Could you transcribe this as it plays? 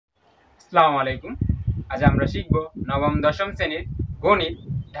আসসালামু আলাইকুম। আজ আমরা শিখব নবম দশম শ্রেণীর গণিত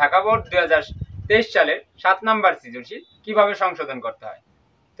ঢাকা বোর্ড 2023 সালের 7 নম্বর সৃজনশীল কিভাবে সংশোধন করতে হয়।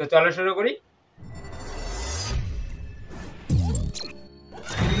 তো চলো শুরু করি।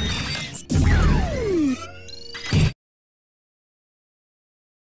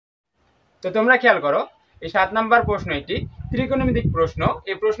 তো তোমরা খেয়াল করো, এই 7 নম্বর প্রশ্ন একটি ত্রিকোণমিতিক প্রশ্ন।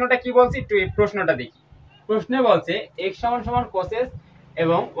 এই প্রশ্নটা কি বলছে একটু এই প্রশ্নটা দেখি। প্রশ্নে বলছে x = cos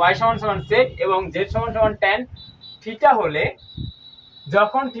এবং y = sec এবং z = tan থিটা হলে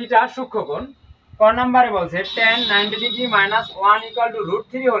যখন থিটা সূক্ষ্মকোণ। ক নম্বরে বলছে tan 90 ডিগ্রি -1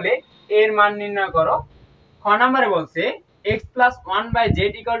 √3 হলে এর মান নির্ণয় করো। খ নম্বরে বলছে x + 1/z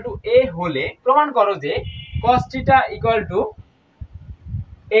a হলে প্রমাণ করো যে cos θ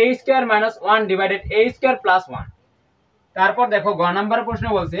a² - 1 / a² + 1। তারপর দেখো গ নাম্বার প্রশ্ন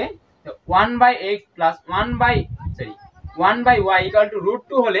বলছে 1/x + 1/y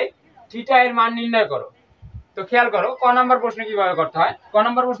 √2 হলে থিটা এর মান নির্ণয় করো। তো খেয়াল করো ক নাম্বার প্রশ্ন কিভাবে করতে হয়। ক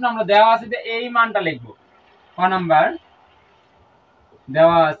নাম্বার প্রশ্ন আমরা দেওয়া আছে যে এই মানটা লিখব। ক নাম্বার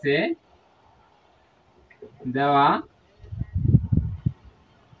দেওয়া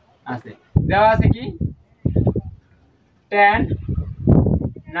আছে কি tan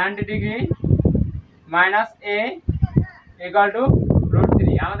 90 ডিগ্রি - a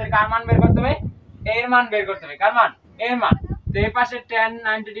 √3। আমাদের কার মান বের করতে হবে? এর মান বের করতে হবে। কার মান? এর মান। তো এই পাশে tan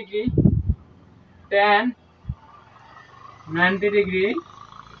 90 ডিগ্রি - a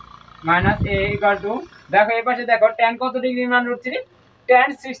দেখো এই পাশে দেখো tan কত ডিগ্রির মান √3? tan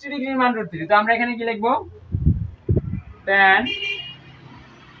 60 ডিগ্রির মান √3। তো আমরা এখানে কি লিখব? tan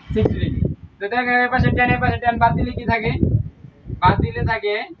 60 degree. তো দেখো এই পাশে tan বাদ দিলে কি থাকে? বাদ দিলে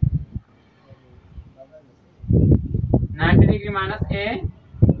থাকে 90 ডিগ্রি - a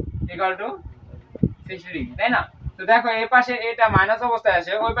 = 60 ডিগ্রি, তাই না? তো দেখো এই পাশে এটা মাইনাস অবস্থায়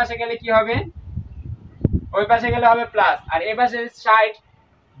আছে, ওই পাশে গেলে কি হবে? ওই পাশে গেলে হবে প্লাস, আর এই পাশে 60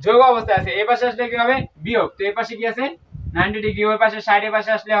 যোগ অবস্থায় আছে, এই পাশে আসলে কি হবে? বিয়োগ। তো এই পাশে কি আছে? 90 ডিগ্রি, ওই পাশে 60, এই পাশে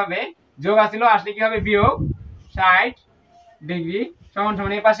আসলে হবে যোগ, আসলে কি হবে? বিয়োগ 60 ডিগ্রি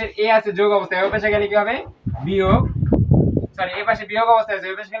 = এই পাশে a আছে যোগ অবস্থায়, ওই পাশে গেলে কি হবে? বিয়োগ, সরি এই পাশে বিয়োগ অবস্থায় আছে,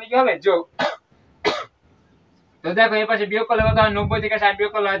 ওই পাশে গেলে কি হবে? যোগ। তো দেখো এই পাশে বিয়োগ করলে কত হয়? 90 থেকে 60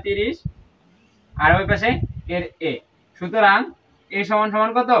 বিয়োগ করলে হয় 30, আর ওই পাশে এর a। সুতরাং a =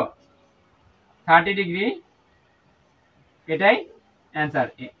 কত? 30 ডিগ্রি। এটাই অ্যানসার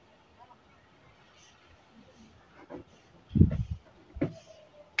এ।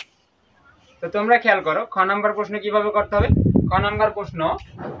 তো তোমরা খেয়াল করো খ নাম্বার প্রশ্ন কিভাবে করতে হবে। খ নাম্বার প্রশ্ন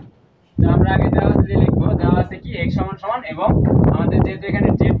আমরা আগে দেওয়া আছে যে লিখবো, দেওয়া আছে কি x = এবং আমাদের যেহেতু এখানে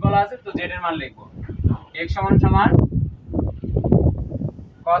z বলা আছে তো z এর মান লিখবো। x =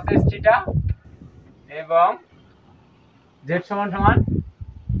 cos θ এবং z =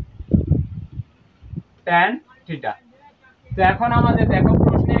 tan θ। তো এখন আমাদের দেখো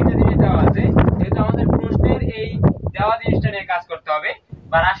প্রশ্নে একটা জিনিস দেওয়া আছে, যেহেতু আমাদের প্রশ্নের এই দেওয়া জিনিসটা নিয়ে কাজ করতে হবে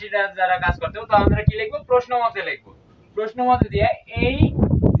বা রাশিটা যারা কাজ করতে হবে, তো আমরা কি লিখবো? প্রশ্ন মতে লিখবো। প্রশ্ন মতে দিয়ে এই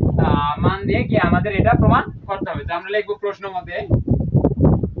মান দিয়ে কি আমাদের এটা প্রমাণ করতে হবে। তো আমরা লিখবো প্রশ্ন মতে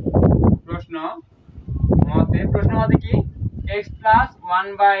কি x +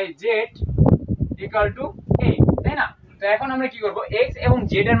 1/z = a, তাই না? তো এখন আমরা কি করব? x এবং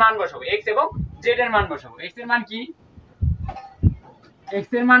z এর মান বসাবো। x এবং z এর মান বসাবো। x এর মান কি? x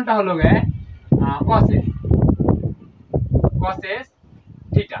এর মানটা হলো cos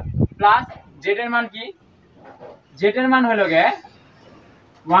θ প্লাস z এর মান কি? z এর মান হলো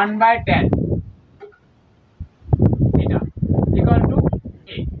 1/tan θ =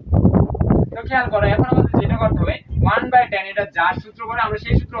 a। তো খেয়াল করো এখন আমাদের যেটা করতে হবে 1/tan, এটা যার সূত্র করে আমরা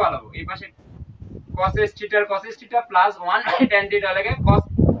সেই সূত্র ভালো। এই পাশে cos θ প্লাস 1/tan θ লাগে cot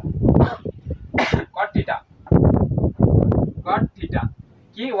θ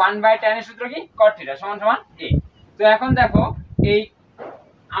কি 1/tan এর সূত্র কি? cot θ = a। তো এখন দেখো এই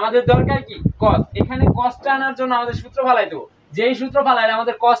আমাদের দরকার কি? cos। এখানে cosটা আনার জন্য আমাদের সূত্র ফালাই দেব। যেই সূত্র ফালাইলে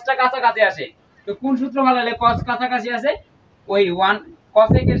আমাদের cosটা কাছাকাছি আসে। তো কোন সূত্র ফালাইলে cos কাছাকাছি আসে? ওই 1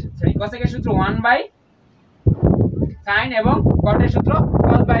 cosec এর সূত্র 1/sin এবং cot এর সূত্র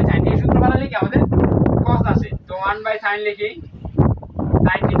cos/sin। এই সূত্র ফালাইলে কি আমাদের cos আসে। তো 1/sin লিখি,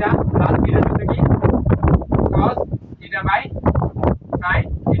 sin θ প্লাস θ এর সূত্র কি? cos θ/sin θ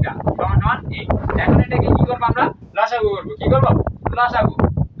 = a। এখন এটাকে কি করব? আমরা লসাগু করব। কি করব? লসাগু।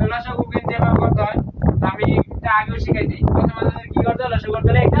 তো লসাগু যেভাবে করতে হয় আমি এটা আগেও শিখাইছি। প্রথমে আমাদের কি করতে হয়? লসাগু করতে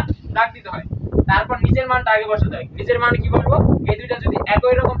হলে একটা দাগ দিতে হয়, তারপর নিচের মানটা আগে বসাতে হয়। নিচের মান কি করব? এই দুইটা যদি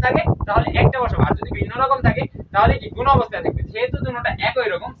একই রকম থাকে তাহলে একটা বসাবো, আর যদি ভিন্ন রকম থাকে তাহলে কি গুণ অবস্থায় থাকবে। যেহেতু দুটোটা একই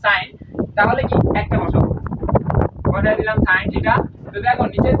রকম sin, তাহলে কি একটা বসাবো। বসাই দিলাম sin থিটা। তো দেখো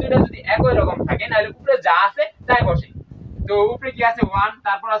নিচের দুইটা যদি একই রকম থাকে নাহলে উপরে যা আছে তাই বসে। তো উপরে কি আছে 1,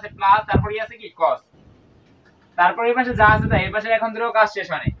 তারপর আছে প্লাস, তারপর কি আছে কি cos, তারপর এই পাশে যা আছে তাই। এই পাশে এখন ধরো কাজ শেষ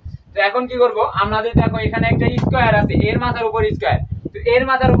হয় নাই। তো এখন কি করব, আমাদের দেখো এখানে একটা স্কয়ার আছে, এর মাথার উপর স্কয়ার। তো এর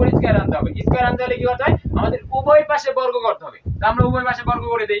মাথার উপর স্কয়ার আনতে হবে। স্কয়ার আনতে হলে কি করতে হয়, আমাদের উভয় পাশে বর্গ করতে হবে। তো আমরা উভয় পাশে বর্গ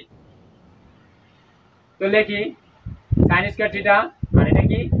করে দেই। তো লিখি sin স্কয়ার থিটা, মানে এটা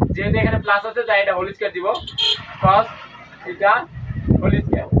কি, যেহেতু এখানে প্লাস আছে তাই এটা হোল স্কয়ার দিব, cos থিটা হোল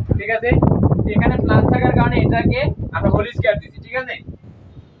স্কয়ার। ঠিক আছে, এখানে প্লাস থাকার কারণে এটাকে আমরা হোল স্কয়ার দিছি। ঠিক আছে,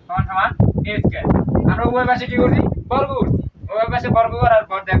 সমান সমান a স্কয়ার। আমরা উভয় পাশে কি করছি, বর্গ করছি। উভয় পাশে বর্গ করার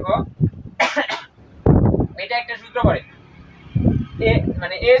পর দেখো এটা একটা সূত্র পড়ে, a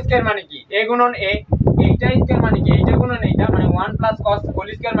মানে a স্কয়ার মানে কি, a গুণন a, এইটা স্কয়ার মানে কি, এইটা গুণন এইটা, মানে 1 প্লাস cos হোল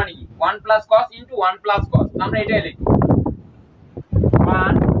স্কয়ার মানে কি 1 plus cos into 1 plus cos। আমরা এটাই লিখব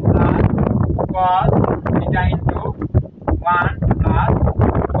 1 plus cos theta into 1 plus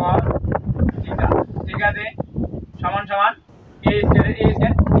cos theta. ঠিক আছে, সমান সমান a স্কয়ার। a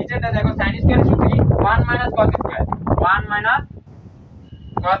স্কয়ার নিচেটা দেখো sin স্কয়ারের সূত্র কি 1 minus cos square, 1 minus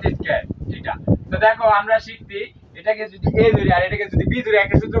cos square theta. তো দেখো আমরা শিখছি এটাকে যদি a ধরি আর এটাকে যদি b ধরি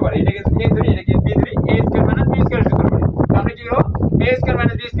একটা সূত্র পড়ে, এটাকে যদি a ধরি এটাকে b ধরি, a স্কয়ার মাইনাস b স্কয়ারের সূত্র পড়ে। তো আমরা কি করব, a স্কয়ার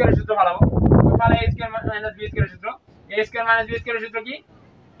মাইনাস b স্কয়ারের সূত্র ফলাবো। তো ফলা a স্কয়ার মাইনাস b স্কয়ারের সূত্র, a স্কয়ার মাইনাস b স্কয়ারের সূত্র কি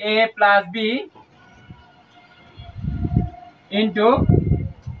a plus b into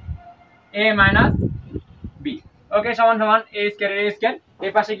a minus b। ওকে, সমান সমান a স্কয়ার a স্কয়ার,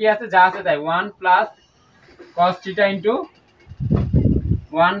 এই পাশে কি আছে যা আছে তাই, 1 plus cos theta into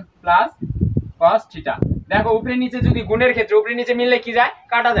 1 plus cos theta. দেখো উপরে নিচে যদি গুণের ক্ষেত্রে উপরে নিচে মিললে কি যায়,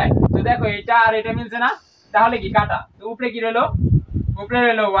 কাটা যায়। তো দেখো এটা আর এটা মিলছে না, তাহলে কি কাটা। তো উপরে কি রইলো, উপরে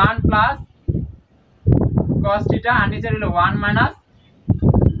রইলো 1 প্লাস cos থিটা আর নিচে রইলো 1 মাইনাস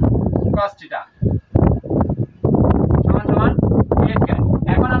cos থিটা সমান সমান a স্কয়ার।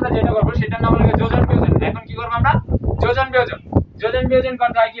 এখন আমরা যেটা করব সেটার নাম হলো যোজন বিয়োজন। এখন কি করব আমরা, যোজন বিয়োজন। যোজন বিয়োজন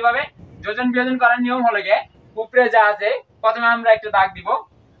করতে হয় কিভাবে, যোজন বিয়োজন করার নিয়ম হলো যে উপরে যা আছে প্রথমে আমরা একটা দাগ দিব,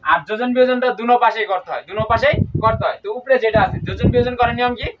 আর যোজন বিয়োজনটা দুনো পাশেই করতে হয়, দুনো পাশেই করতে হয়। তো উপরে যেটা আছে, যোজন বিয়োজন করার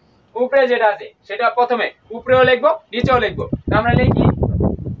নিয়ম কি, উপরে যেটা আছে সেটা প্রথমে উপরেও লিখবো নিচেও লিখবো। তো আমরা লিখি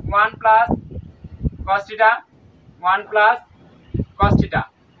 1 plus cos theta 1 plus cos theta.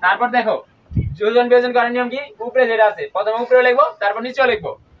 তারপর দেখো যোজন বিয়োজন করার নিয়ম কি, উপরে যেটা আছে প্রথমে উপরেও লিখবো তারপর নিচেও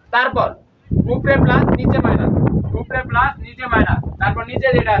লিখবো, তারপর উপরে প্লাস নিচে মাইনাস, উপরে প্লাস নিচে মাইনাস, তারপর নিচে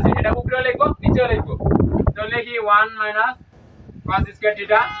যেটা আছে সেটা উপরেও লিখবো নিচেও লিখবো। তো লিখি 1 মাইনাস cos স্কয়ার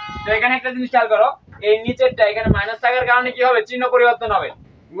থিটা। তো এখানে একটা জিনিস খেয়াল করো, এই নিচেরটা এখানে মাইনাস থাকার কারণে কি হবে, চিহ্ন পরিবর্তন হবে।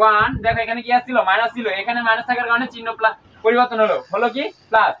 1 দেখো এখানে কি ছিল, মাইনাস ছিল, এখানে মাইনাস থাকার কারণে চিহ্ন পরিবর্তন হলো কি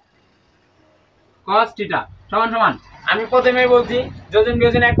প্লাস cos থিটা সমান সমান। আমি প্রথমেই বলছি যোজন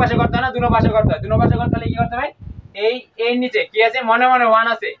বিয়োজন এক পাশে করতে হয় না, দুনো পাশে করতে হয়। দুনো পাশে করতে হলে কি করতে হবে, এই এর নিচে কি আছে, মনে মনে 1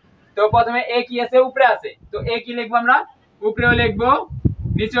 আছে, তো প্রথমে a কি আছে, উপরে আছে, তো a কি লিখবো আমরা, উপরেও লিখবো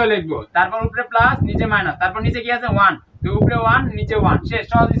নিচেও লিখবো, তারপর উপরে প্লাস নিচে মাইনাস, তারপর নিচে কি আছে 1, তো উপরে 1 নিচে 1, শেষ,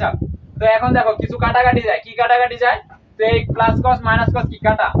 সহজ হিসাব। তো এখন দেখো কিছু কাটাকাটি যায়, কি কাটাকাটি যায়, তো এই প্লাস cos মাইনাস cos কি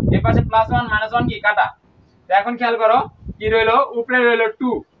কাটা, এই পাশে +1 -1 কি কাটা। তো এখন খেয়াল করো কি রইলো, উপরে রইলো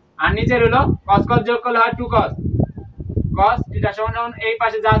 2 আর নিচে রইলো cos cos যোগ করলে হয় 2 cos, cos থিটা সমান সমান এই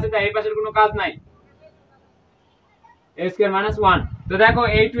পাশে যা আছে তাই, এই পাশের কোনো কাজ নাই, a স্কয়ার মাইনাস 1। তো দেখো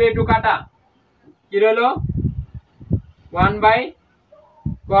a2 কাটা, কি রইলো 1 by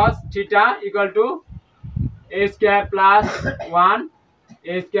cos theta equal to a square plus 1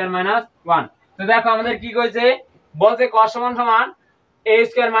 a square minus 1। তো দেখো আমাদের কি কইছে, বলছে cos সমান সমান a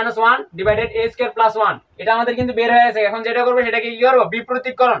square minus 1 divided a square plus 1। এটা আমাদের কিন্তু বের হয়ে গেছে। এখন যেটা করব সেটাকে কি করব,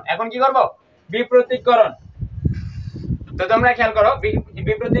 বিপরীতকরণ। এখন কি করব, বিপরীতকরণ। তো তোমরা খেয়াল করো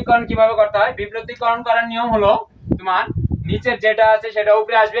বিপরীতকরণ কিভাবে করতে হয়। বিপরীতকরণ করার নিয়ম হলো তোমার নিচের যেটা আছে সেটা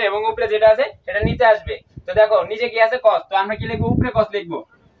উপরে আসবে এবং উপরে যেটা আছে সেটা নিচে আসবে। তো দেখো নিচে কি আছে cos, তো আমরা কি লিখবো, উপরে cos লিখবো,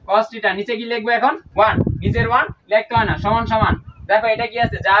 cos থিটা, নিচে কি লিখবো এখন 1, নিচের 1 লিখতে হয় না, সমান সমান। দেখো এটা কি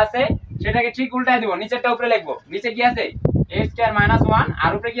আছে, যা আছে সেটাকে ঠিক উল্টায় দেব, নিচেরটা উপরে লিখবো, নিচে কি আছে a স্কয়ার মাইনাস 1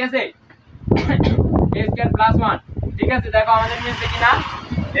 আর উপরে কি আছে a স্কয়ার প্লাস 1। ঠিক আছে, দেখো আমাদের মিলছে কিনা,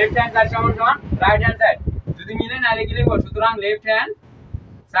 লেফট হ্যান্ড সাইড সমান সমান রাইট হ্যান্ড সাইড, যদি মিলে না লিখে লিখবো, সুতরাং লেফট হ্যান্ড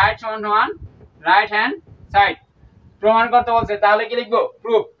সাইড সমান সমান রাইট হ্যান্ড সাইড। প্রমাণ করতে বলছে, তাহলে কি লিখবো,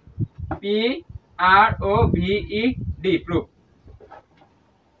 প্রুফ, PROVED, প্রুফ।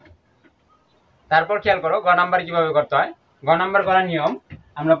 তারপর খেয়াল করো গ নাম্বার কিভাবে করতে হয়। গ নাম্বার করার নিয়ম,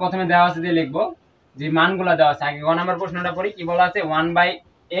 আমরা প্রথমে দেওয়া আছে দিয়ে লিখবো, যে মানগুলো দেওয়া আছে। আগে গ নাম্বার প্রশ্নটা পড়ি, কি বলা আছে,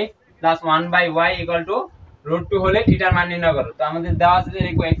 1/x plus 1/y equal to √2 হলে থিটার মান নির্ণয় করো। তো আমাদের দেওয়া আছে যে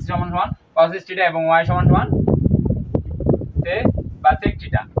লিখবো x সমান সমান cos থিটা এবং y সমান সমান sec বা sec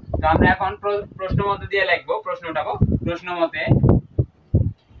থিটা। তো আমরা এখন প্রশ্ন মতে দিয়ে লিখবো, প্রশ্ন উঠাবো। প্রশ্ন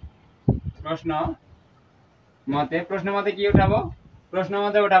মতে কি উঠাবো? প্রশ্ন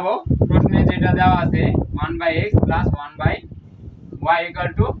মতে উঠাবো প্রশ্নে যেটা দেওয়া আছে 1/x + 1/y =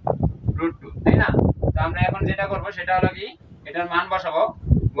 √2, তাই না? তো আমরা এখন যেটা করব সেটা হলো কি, এটার মান বসাবো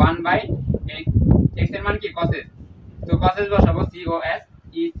 1/x, x এর মান কি cos s, তো cos s বসাবো cos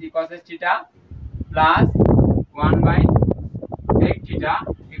e c cos s θ plus 1/x θ =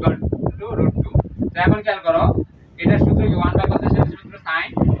 √2। তো এখন খেয়াল করো, এটার সূত্র কি 1/cos s এর সূত্র sin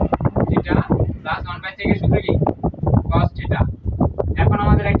θ প্লাস 1/sec এর সূত্র কি cos θ। এখন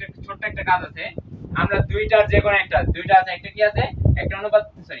আমাদের একটা ছোট্ট একটা কাজ আছে, আমরা দুইটার যে কোনো একটা, দুইটা আছে, একটা কি আছে, একটা অনুপাত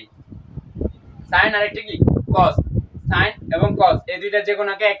সরি sin আর একটা কি cos, sin এবং cos এই দুইটা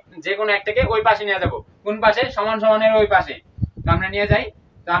যে কোনো একটাকে ওই পাশে নিয়ে যাব। কোন পাশে? সমান সমানের ওই পাশে। তো আমরা নিয়ে যাই,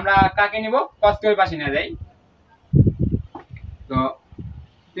 তো আমরা কাকে নিব? cos কে ওই পাশে নিয়ে যাই। তো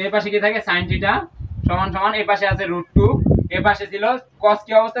এই পাশে কি থাকে? sin θ সমান সমান এই পাশে আছে √2, এই পাশে ছিল cos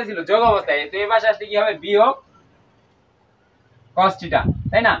কি অবস্থায় ছিল? যোগ অবস্থায়। তো এই পাশে আসলে কি হবে? বিয়োগ cos θ,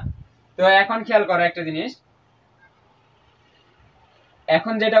 তাই না? তো এখন খেয়াল করো একটা জিনিস,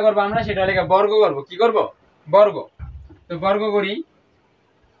 এখন যেটা করব আমরা সেটা হলো বর্গ করব। কি করব? বর্গ। তো বর্গ করি,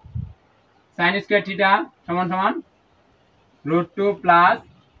 sin স্কয়ার θ সমান সমান √2 plus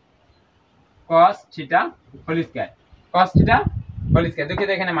cos θ whole square, cos θ whole square. দেখো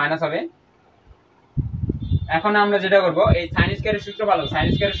এখানে মাইনাস হবে। এখন আমরা যেটা করব, এই sin স্কয়ারের সূত্র ভালো, sin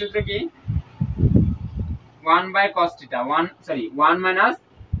স্কয়ারের সূত্র কি 1/cos θ 1 -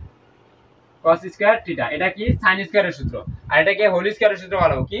 cos স্কয়ার θ, এটা কি sin স্কয়ারের সূত্র। আর এটা কি হোল স্কয়ারের সূত্র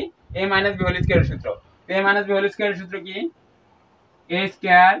ভালো, কি a - b হোল স্কয়ারের সূত্র। তো a - b হোল স্কয়ারের সূত্র কি a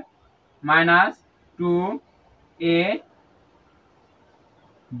square minus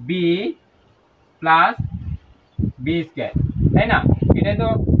 2ab plus b square, তাই না? এটাই তো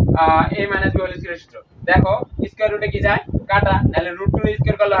a - b হোল স্কয়ারের সূত্র। দেখো স্কয়ার রুটে কি যায়? কাটা, তাহলে √2 এর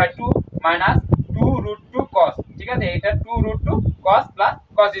স্কয়ার করলে হয় 2 মাইনাস 2 √2 cos, ঠিক আছে? এটা 2 √2 cos প্লাস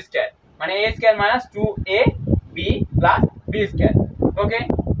cos স্কয়ার, মানে a square minus 2ab plus b square. ওকে,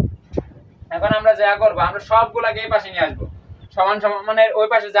 এখন আমরা যা করব, আমরা সবগুলোকে এই পাশে নিয়ে আসব। সমান সমান মানে ওই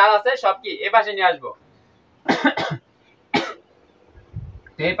পাশে যা আছে সব কি এই পাশে নিয়ে আসব।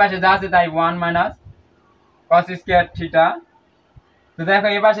 তো এই পাশে যা আছে তাই 1 - cos স্কয়ার θ। তো দেখো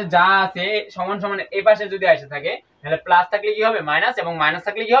এই পাশে যা আছে সমান সমান এই পাশে যদি আসে থাকে, তাহলে প্লাস থাকলে কি হবে? মাইনাস, এবং মাইনাস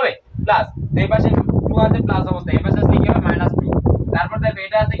থাকলে কি হবে? প্লাস। তো এই পাশে 2 আছে প্লাস অবস্থা, এই পাশে আসলে কি হবে? -2। তারপর দেখো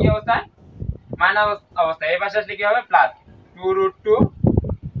এটা আছে কি অবস্থায়? মাইনাস অবস্থা, এই পাশে আসলে কি হবে? প্লাস 2 √2,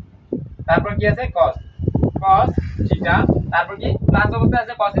 তারপর কি আছে? cos θ, তারপর কি প্লাস অবস্থায়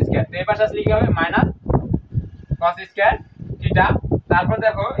আছে cos স্কয়ার। তো এই পাশে আসলে কি হবে? Minus cos square θ। তারপর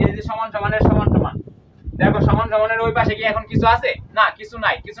দেখো এই যে সমান সমানের সমান সমান, দেখো সমান সমানের ওই পাশে কি এখন কিছু আছে? না, কিছু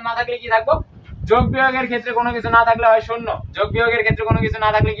নাই। কিছু না থাকলে কি থাকবো? যোগ বিয়োগের ক্ষেত্রে কোনো কিছু না থাকলে হয় 0, যোগ বিয়োগের ক্ষেত্রে কোনো কিছু না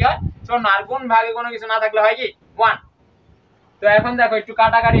থাকলে কি হয়? 0। আর গুণ ভাগে কোনো কিছু না থাকলে হয় কি? 1। তো এখন দেখো একটু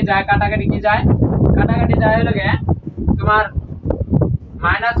কাটাকাটি যায়, কাটাকাটি কি যায়? কাটাকাটি যায় হলো গে তোমার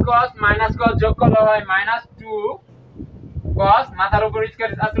 -cos যোগ করলে হয় -2 cos, মাথার উপর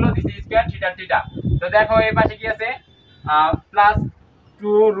স্কয়ার আসলো, দিস স্কয়ার θ θ। তো দেখো এই পাশে কি আছে? Plus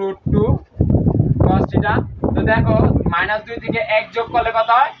 2 √2 cos θ। তো দেখো -2 থেকে 1 যোগ করলে কত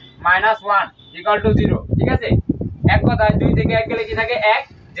হয়? -1 = 0, ঠিক আছে? এক কথায় 2 থেকে 1 গেলে কি থাকে? 1।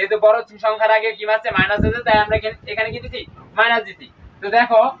 যেহেতু বড় সংখ্যার আগে কি আছে? মাইনাস আছে, তাই আমরা এখানে কি দিছি? মাইনাস দিছি। তো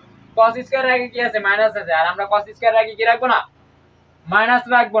দেখো cos স্কয়ারের আগে কি আছে? মাইনাস আছে, আর আমরা cos স্কয়ারের আগে কি রাখবো না? মাইনাস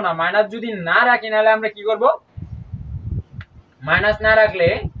রাখবো না। মাইনাস যদি না রাখি তাহলে আমরা কি করব? মাইনাস না রাখলে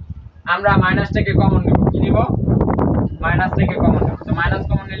আমরা মাইনাসটাকে কমন নেব। কি নিব? মাইনাসটাকে কমন নেব। তো মাইনাস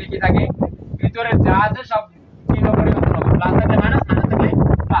কমন নিলে কি থাকে? ভিতরে যা আছে সব চিহ্ন পরিবর্তন হবে। প্লাস থাকলে মাইনাস, মাইনাস থাকলে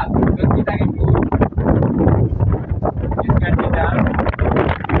প্লাস। তো কি থাকে? 2 স্কয়ার θ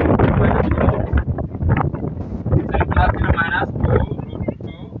মাইনাস 2, প্লাস ছিল -2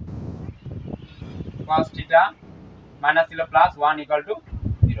 √2 cos θ মাইনাস ছিল প্লাস 1 =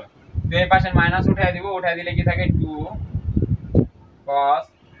 0। তো এই পাশে মাইনাস উঠায় দিব, উঠায় দিলে কি থাকে? 2 cos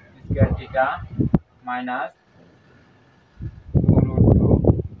square θ minus 2 √2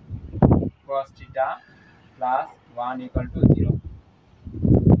 cos θ plus 1 = 0।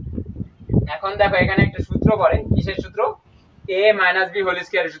 এখন দেখো এখানে একটা সূত্র পড়ে, কিসের সূত্র? a - b হোল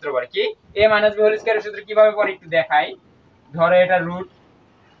স্কয়ারের সূত্র পড়ে। কি a - b হোল স্কয়ারের সূত্র কিভাবে পড়ে একটু দেখাই। ধরো এটা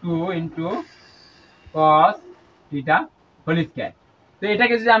 √2 cos θ হোল স্কয়ার। তো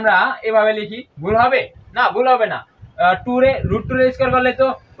এটাকে যদি আমরা এভাবে লিখি, ভুল হবে? না, ভুল হবে না। 2 রে √2 রে স্কয়ার করলে তো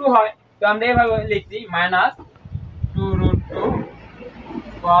 2 হয়। তো আমরা এভাবে লিখছি -2 √2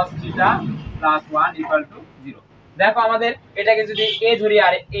 cos θ প্লাস 1 = 0। দেখো আমাদের এটাকে যদি a ধরি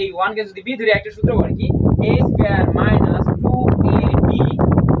আর এই 1 কে যদি b ধরি একটা সূত্র বলি কি a square minus 2ab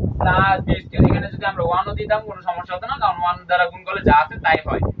plus b square. এখানে যদি আমরা 1 ও দিতাম কোনো সমস্যা হতো না, কারণ 1 দ্বারা গুণ করলে যা আছে তাই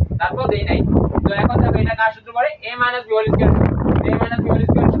হয়, তারপর দেই নাই। তো এখন দেখো এটা কার সূত্র পড়ে a minus b whole square. a minus b whole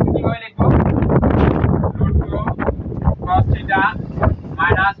square সূত্র কিভাবে লিখবো √2 cos theta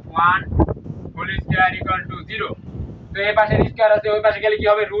minus 1 whole square equal to 0। তো এই পাশে স্কয়ার আছে, ওই পাশে গেলে কি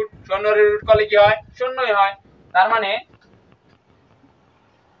হবে রুট, শূন্য রে রুট করলে কি হয় শূন্যই হয়। তার মানে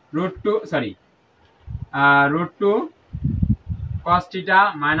 √2 cos theta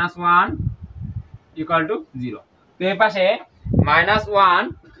minus 1 equal to 0। তো এই পাশে মাইনাস 1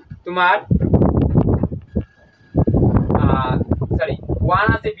 তোমার 1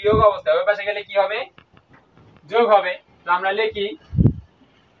 আছে বিয়োগ অবস্থায়, ওই পাশে গেলে কি হবে যোগ হবে। তো আমরা লিখি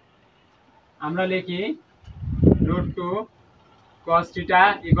 √2 cos থিটা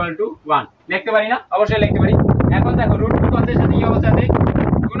ইকুয়াল টু 1 লিখতে পারি না? অবশ্যই লিখতে পারি। এখন দেখো √2 cos এর সাথে কি অবস্থা আছে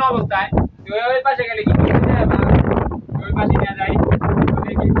গুণ অবস্থায়, তো ওই পাশে গেলে কি করতে হবে ওই পাশে নিয়ে যাই, তো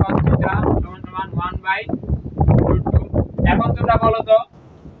লিখি cos থিটা সমান 1/√2। এখন তোমরা বলো তো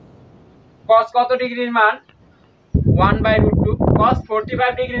cos কত ডিগ্রির মান 1/√2, cos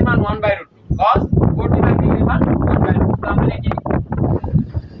 45 ডিগ্রির মান 1/√2, cos 45 ডিগ্রির মান 1/√2। তো আমরা লিখি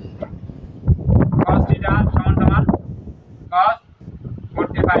cos থিটা সমান cos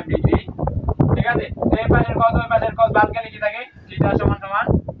 45 ডিগ্রি, ঠিক আছে। তো এই পাশের cos ওই পাশের cos বাদ গেলে কি থাকে থিটা সমান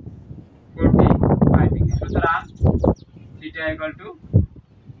 45 ডিগ্রি। সুতরাং থিটা ইকুয়াল টু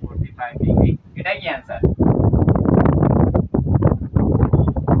 45 ডিগ্রি, এটাই কি आंसर।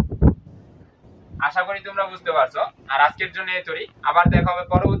 আশা করি তোমরা বুঝতে পারছো। আর আজকের জন্য এতই, আবার দেখা হবে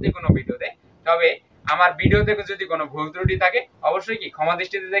পরবর্তী কোনো ভিডিওতে। তবে আমার ভিডিও থেকে যদি কোনো ভুল ত্রুটি থাকে অবশ্যই কি ক্ষমা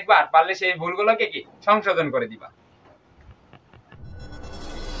দৃষ্টিতে দেখবা, আর পারলে সেই ভুলগুলোকে কি সংশোধন করে দিবা।